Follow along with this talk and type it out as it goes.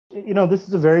this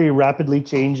is a very rapidly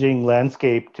changing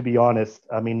landscape, to be honest.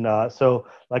 I mean, so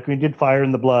like we did Fire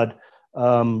in the Blood,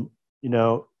 you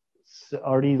know,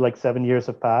 already like 7 years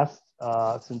have passed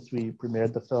since we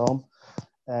premiered the film,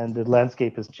 and the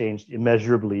landscape has changed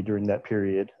immeasurably during that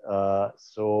period.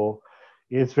 So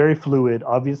it's very fluid.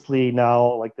 Obviously,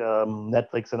 now like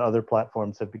Netflix and other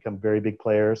platforms have become very big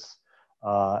players,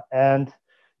 and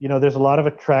there's a lot of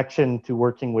attraction to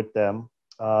working with them,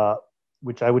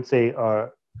 which I would say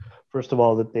are, first of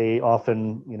all, that they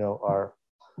often are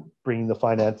bringing the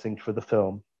financing for the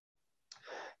film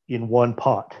in one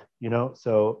pot.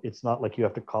 So it's not like you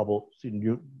have to cobble.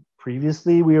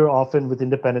 Previously, we were often with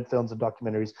independent films and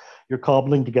documentaries, you're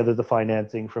cobbling together the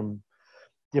financing from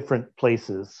different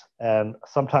places, and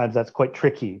sometimes that's quite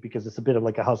tricky because it's a bit of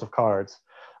like a house of cards,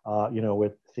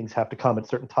 where things have to come at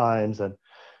certain times, and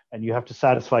you have to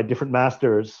satisfy different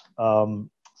masters.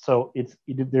 So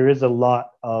there is a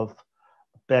lot of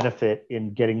benefit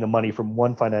in getting the money from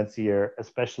one financier,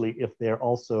 especially if they're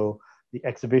also, the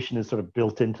exhibition is sort of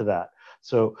built into that.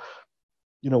 So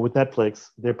with Netflix,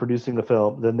 they're producing the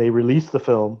film, then they release the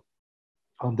film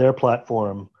on their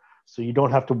platform. So you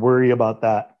don't have to worry about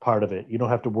that part of it. You don't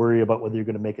have to worry about whether you're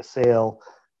going to make a sale.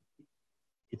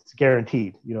 It's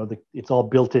guaranteed. It's all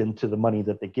built into the money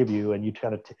that they give you, and you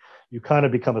kind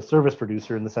of become a service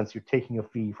producer in the sense you're taking a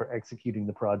fee for executing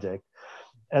the project.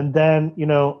 And then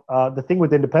the thing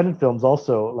with independent films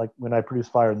also, like when I produce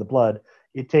Fire in the Blood,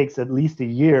 it takes at least a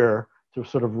year to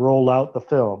sort of roll out the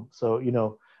film.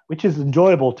 So which is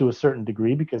enjoyable to a certain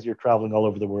degree because you're traveling all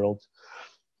over the world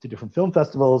to different film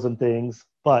festivals and things.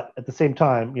 But at the same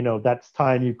time, that's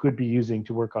time you could be using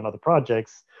to work on other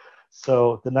projects.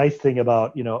 So the nice thing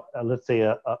about, let's say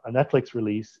a Netflix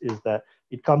release is that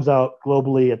it comes out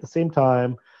globally at the same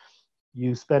time.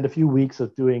 You spend a few weeks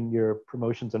of doing your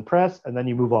promotions and press, and then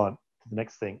you move on to the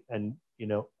next thing. And,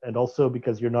 and also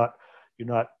because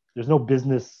there's no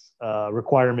business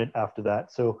requirement after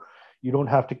that. So you don't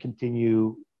have to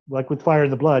continue, like with Fire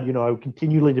in the Blood, I would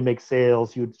continually to make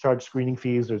sales. You would charge screening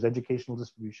fees. There's educational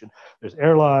distribution. There's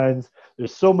airlines.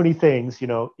 There's so many things.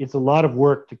 It's a lot of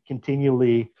work to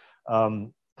continually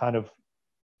kind of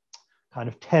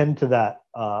tend to that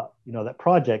that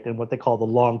project, and what they call the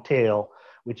long tail,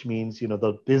 which means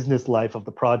the business life of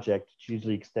the project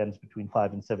usually extends between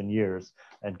 5 and 7 years,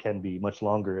 and can be much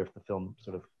longer if the film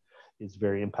sort of is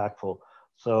very impactful.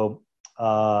 So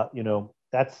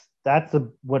that's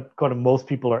what kind of most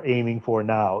people are aiming for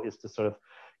now, is to sort of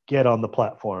get on the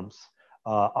platforms,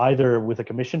 either with a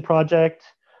commission project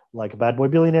like Bad Boy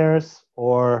Billionaires,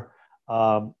 or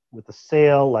with a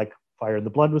sale like Fire in the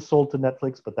Blood was sold to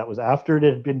Netflix, but that was after it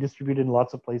had been distributed in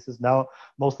lots of places. Now,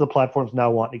 most of the platforms now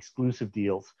want exclusive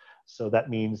deals. So that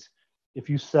means if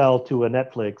you sell to a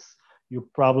Netflix, you're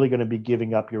probably going to be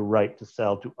giving up your right to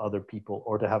sell to other people,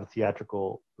 or to have a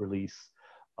theatrical release,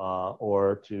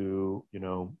 or to,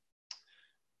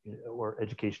 or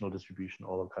educational distribution,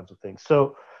 all those kinds of things.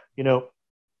 So,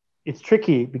 it's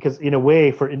tricky because in a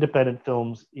way for independent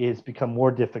films it's become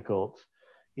more difficult,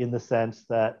 in the sense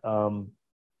that,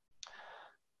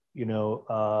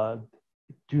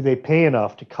 do they pay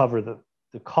enough to cover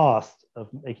the cost of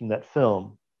making that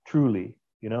film truly,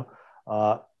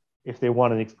 if they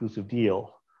want an exclusive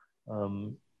deal,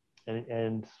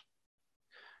 and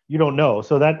you don't know.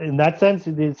 So that, in that sense,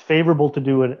 it's favorable to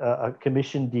do a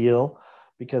commission deal,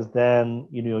 because then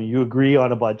you agree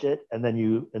on a budget, and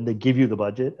then they give you the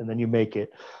budget, and then you make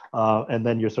it, and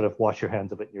then you sort of wash your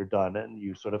hands of it and you're done. And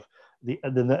you sort of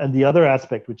and the other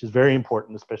aspect, which is very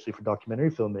important, especially for documentary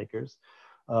filmmakers,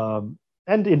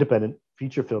 and independent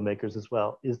feature filmmakers as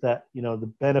well, is that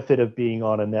the benefit of being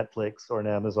on a Netflix or an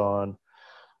Amazon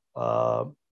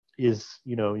is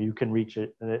you can reach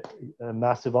a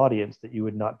massive audience that you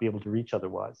would not be able to reach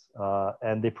otherwise,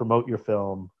 and they promote your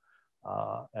film,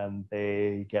 and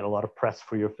they get a lot of press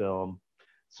for your film.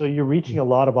 So you're reaching a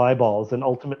lot of eyeballs, and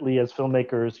ultimately, as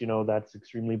filmmakers, that's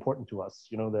extremely important to us.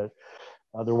 That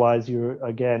otherwise, you're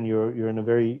in a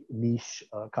very niche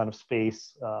kind of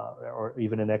space, or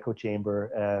even an echo chamber,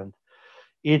 and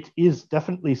it is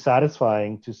definitely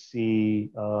satisfying to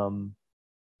see, to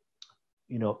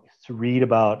read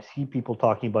about, see people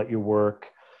talking about your work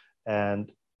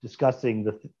and discussing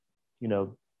the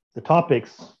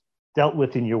topics dealt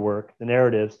with in your work, the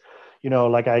narratives.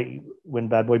 Like when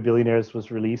Bad Boy Billionaires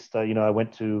was released, I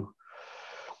went to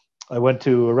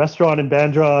a restaurant in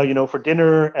Bandra, for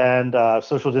dinner, and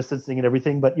social distancing and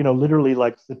everything. But, literally,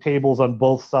 like, the tables on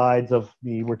both sides of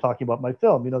me were talking about my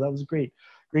film. That was a great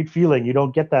feeling. You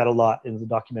don't get that a lot in the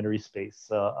documentary space.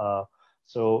 So,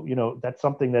 that's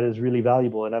something that is really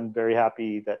valuable. And I'm very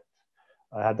happy that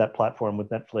I had that platform with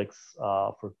Netflix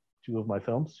for two of my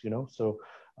films. So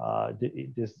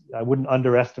I wouldn't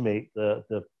underestimate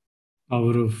the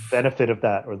Power of benefit of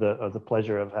that, or the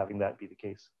pleasure of having that be the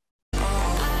case.